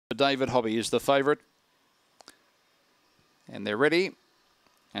David Hobby is the favourite. And they're ready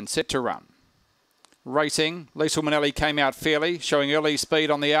and set to run. Racing, Liesl Manelli came out fairly, showing early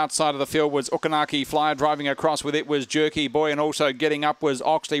speed on the outside of the field was Ukanaki Flyer. Driving across with it was Jerky Boy, and also getting up was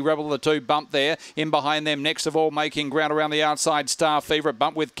Oxley Rebel. The two bumped there. In behind them, next of all, making ground around the outside, Star Fever.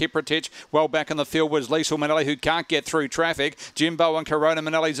 Bump with Kipritich. Well back in the field was Liesl Manelli, who can't get through traffic. Jimbo and Corona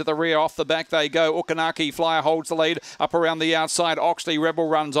Manelli's at the rear. Off the back they go. Ukanaki Flyer holds the lead. Up around the outside, Oxley Rebel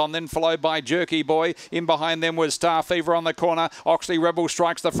runs on, then followed by Jerky Boy. In behind them was Star Fever on the corner. Oxley Rebel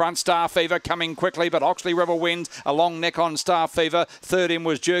strikes the front. Star Fever coming quickly, but Oxley Rebel wins. A long neck on Star Fever. Third in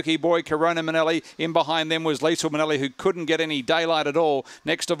was Jerky Boy, Corona Manelli. In behind them was Liesl Manelli, who couldn't get any daylight at all.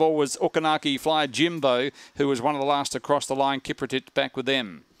 Next of all was Ukanaki Flyer Jimbo, who was one of the last to cross the line. Kipritich back with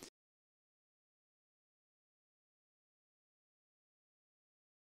them.